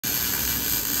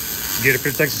Gator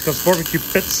Pit, Texas Custom Barbecue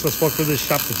Pits. Let's walk through this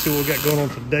shop and see what we got going on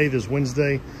today, this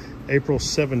Wednesday, April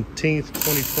 17th,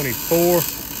 2024.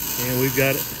 And we've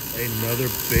got another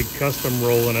big custom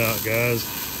rolling out, guys.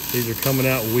 These are coming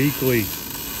out weekly.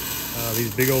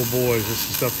 These big old boys, this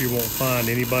is stuff you won't find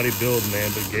anybody build, man,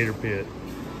 but Gator Pit.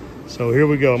 So here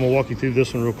we go. I'm gonna walk you through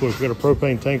this one real quick. We've got a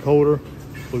propane tank holder.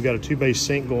 We've got a 2-base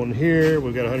sink going here.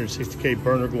 We've got a 160K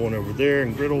burner going over there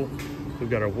and griddle. We've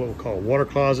got what we'll call a water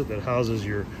closet that houses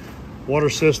your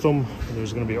water system.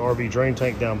 There's going to be an RV drain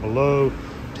tank down below,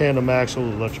 tandem axle,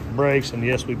 electric brakes, and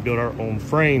yes, we built our own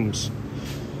frames.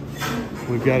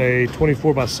 We've got a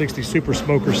 24x60 super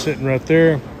smoker sitting right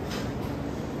there.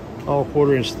 All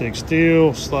 1/4-inch thick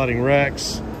steel, sliding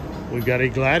racks. We've got a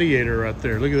Gladiator right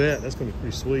there. Look at that. That's going to be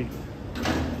pretty sweet.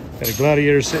 Got a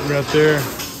Gladiator sitting right there.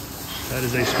 That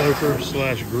is a smoker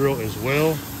slash grill as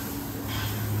well.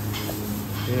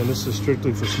 And this is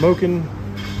strictly for smoking.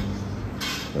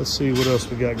 Let's see what else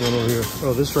we got going on here.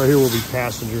 Oh, this right here will be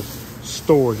passenger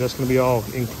storage. That's going to be all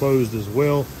enclosed as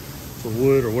well for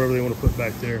wood or whatever they want to put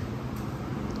back there.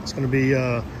 It's going to be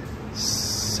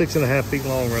 6.5 feet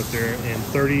long right there and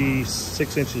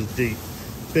 36 inches deep.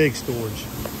 Big storage.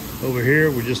 Over here,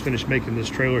 we just finished making this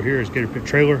trailer here. It's Gator Pit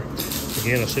trailer.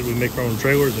 Again, I said we make our own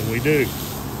trailers, and we do.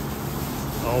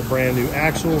 All brand new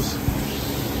axles,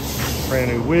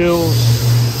 brand new wheels,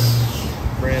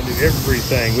 brand new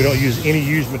everything. We don't use any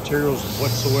used materials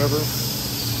whatsoever.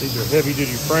 These are heavy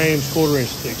duty frames, 1/4-inch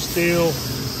thick steel.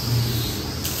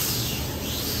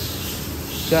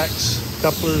 Jacks,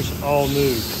 couplers, all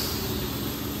new.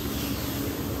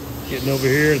 Getting over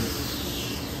here,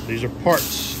 these are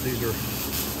parts. These are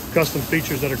custom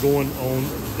features that are going on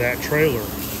that trailer.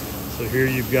 So here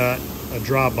you've got a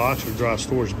dry box or dry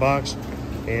storage box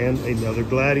and another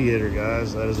Gladiator,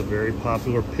 guys. That is a very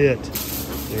popular pit.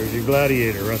 There's your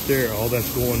Gladiator right there. All that's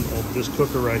going on this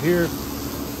cooker right here.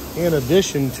 In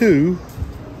addition to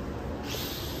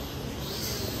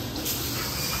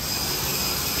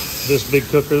this big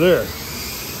cooker there.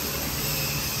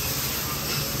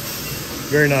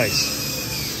 Very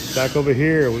nice. Back over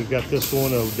here, we've got this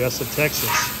one, Odessa, Texas.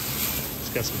 It's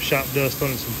got some shop dust on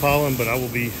it, some pollen, but I will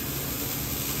be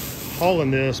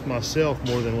hauling this myself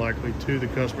more than likely to the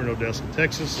customer in Odessa,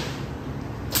 Texas.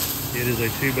 It is a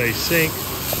 2-base sink,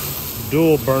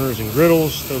 dual burners and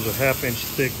griddles. Those are 1/2-inch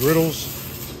thick griddles.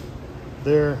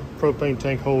 There, propane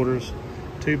tank holders,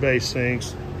 2-base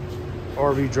sinks.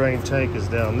 RV drain tank is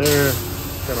down there.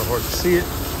 Kind of hard to see it,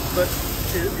 but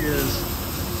it is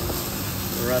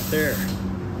right there.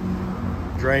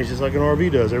 Drains just like an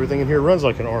RV does. Everything in here runs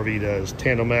like an RV does.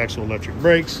 Tandem axle, electric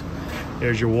brakes.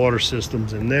 There's your water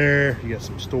systems in there. You got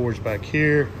some storage back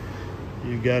here.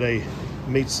 You've got a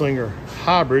meat slinger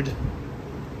hybrid,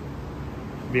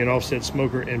 be an offset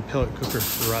smoker and pellet cooker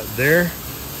right there.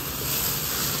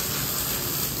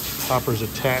 Hopper's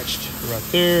attached right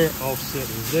there. Offset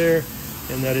is there.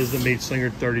 And that is the Meat Slinger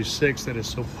 36 that is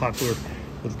so popular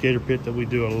with Gator Pit that we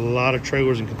do a lot of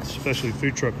trailers, and especially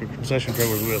food truck or concession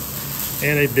trailers with.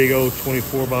 And a big old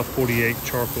 24x48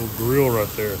 charcoal grill right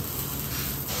there.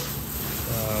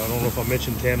 I don't know if I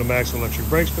mentioned tandem axle electric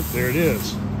brakes, but there it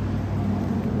is.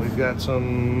 We've got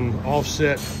some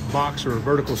offset box or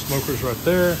vertical smokers right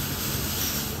there.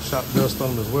 Shop dust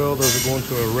on them as well. Those are going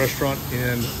to a restaurant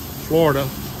in Florida.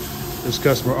 This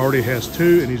customer already has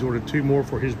 2, and he's ordered 2 more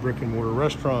for his brick and mortar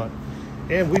restaurant.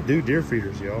 And we do deer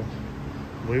feeders, y'all.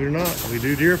 Believe it or not, we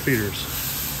do deer feeders.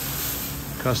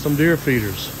 Custom deer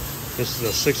feeders. This is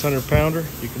a 600-pounder.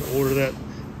 You can order that.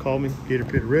 Call me, Gator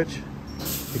Pit Rich.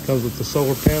 It comes with the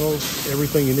solar panels,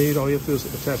 everything you need. All you have to do is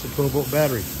attach a 12-volt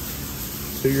battery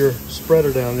to your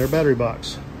spreader down there, battery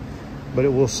box. But it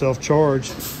will self-charge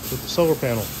with the solar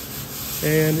panel.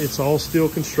 And it's all steel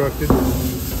constructed,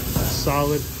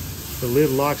 solid. The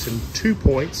lid locks in 2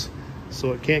 points,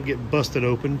 so it can't get busted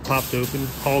open, popped open.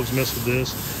 Hogs mess with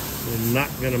this. They're not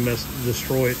gonna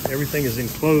destroy it. Everything is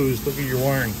enclosed. Look at your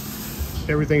wiring.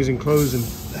 Everything's enclosed in a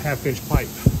 1/2-inch pipe.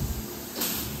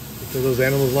 Because those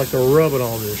animals like to rub at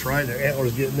all this, right? Their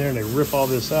antlers get in there and they rip all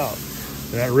this out.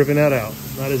 They're not ripping that out.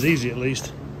 Not as easy, at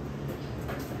least.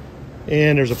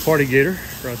 And there's a Party Gator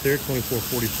right there,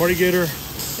 2440 Party Gator.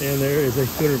 And there is a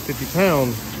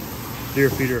 250-pound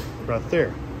deer feeder right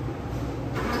there.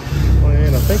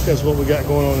 And I think that's what we got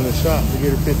going on in the shop, the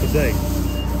Gator Pit today.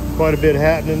 Quite a bit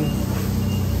happening.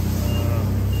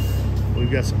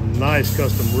 We've got some nice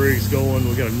custom rigs going.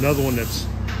 We got another one that's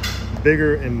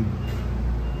bigger and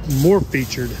more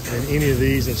featured than any of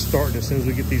these that's starting as soon as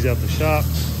we get these out the shop.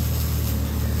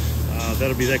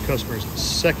 That'll be that customer's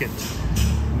second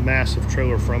massive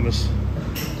trailer from us.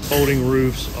 Folding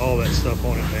roofs, all that stuff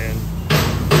on it, man.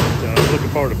 I'm looking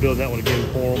forward to building that one again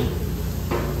for them.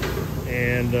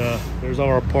 And there's all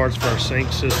our parts for our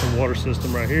sink system, water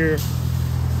system right here.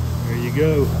 There you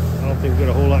go. I don't think we've got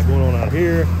a whole lot going on out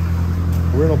here.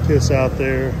 Rental pits out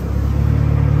there.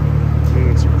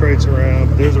 Moving some crates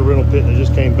around. There's a rental pit that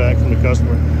just came back from the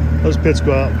customer. Those pits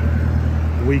go out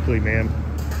weekly, man.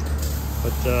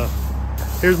 But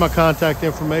here's my contact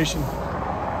information.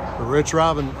 For Rich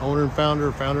Robin, owner and founder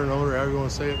and owner, however you want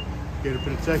to say it, Gator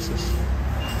Pit, Texas.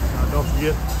 Don't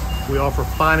forget, we offer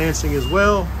financing as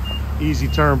well. Easy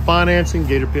term financing,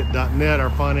 gatorpit.net. Our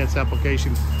finance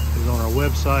application is on our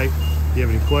website. If you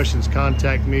have any questions,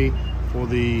 contact me for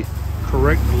the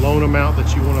correct loan amount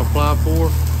that you want to apply for,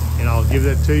 and I'll give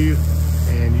that to you.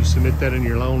 And you submit that in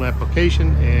your loan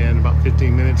application, and about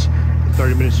 15 minutes to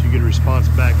 30 minutes, you get a response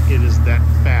back. It is that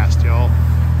fast, y'all.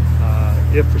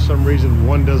 If for some reason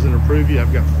one doesn't approve you,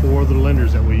 I've got 4 other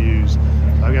lenders that we use.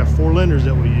 I've got 4 lenders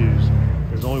that we use.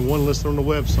 There's only one listed on the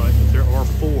website, but there are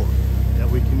 4 that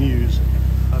we can use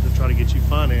to try to get you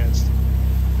financed.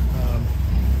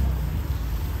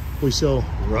 We sell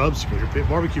rubs, Gator Pit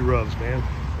barbecue rubs, man.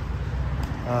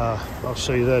 I'll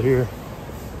show you that here.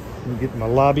 Let me get in my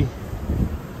lobby.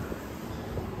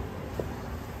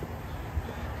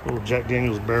 Little Jack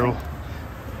Daniels barrel.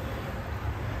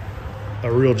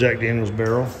 A real Jack Daniels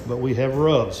barrel, but we have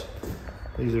rubs.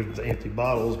 These are the empty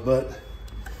bottles, but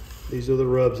these are the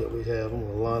rubs that we have. I'm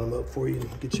gonna line them up for you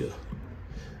and get you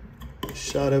a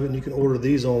shot of it. And you can order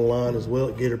these online as well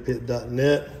at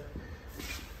gatorpit.net.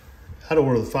 How to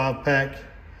order the 5-pack.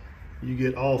 You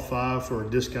get all 5 for a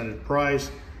discounted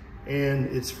price, and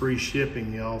it's free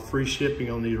shipping, y'all. Free shipping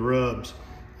on these rubs,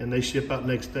 and they ship out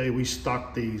next day. We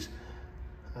stock these.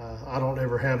 I don't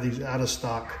ever have these out of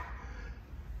stock.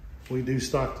 We do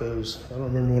stock those. I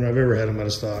don't remember when I've ever had them out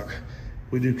of stock.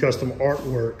 We do custom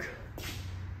artwork.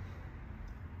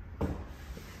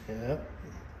 Yeah,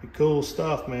 pretty cool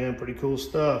stuff, man. Pretty cool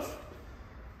stuff.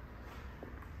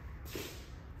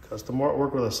 Custom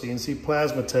artwork with a CNC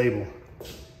plasma table.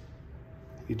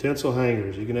 Utensil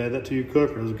hangers. You can add that to your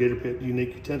cooker. Those Gator Pit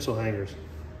unique utensil hangers.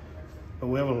 But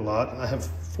we have a lot. I have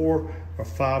 4,000 or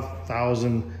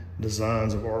 5,000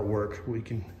 designs of artwork we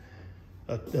can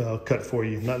cut for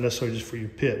you. Not necessarily just for your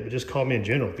pit, but just call me in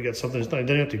general. If you got something, it doesn't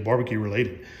have to be barbecue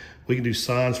related. We can do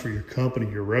signs for your company,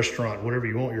 your restaurant, whatever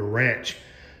you want, your ranch.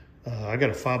 I got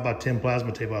a 5x10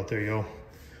 plasma table out there, y'all.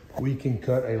 We can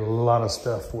cut a lot of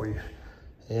stuff for you.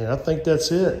 And I think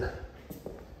that's it.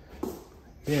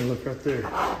 Again, look right there.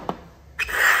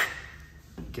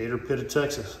 Gator Pit of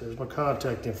Texas. There's my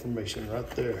contact information right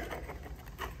there.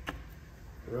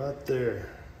 Right there.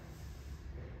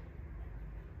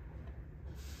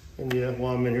 And yeah,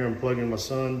 while I'm in here, I'm plugging my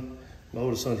son. My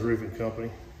oldest son's roofing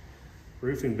company.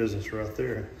 Roofing business right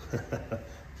there.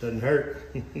 Doesn't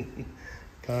hurt.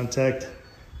 Contact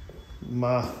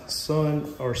my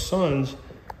son or sons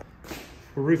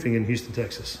for roofing in Houston,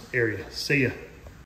 Texas area. See ya.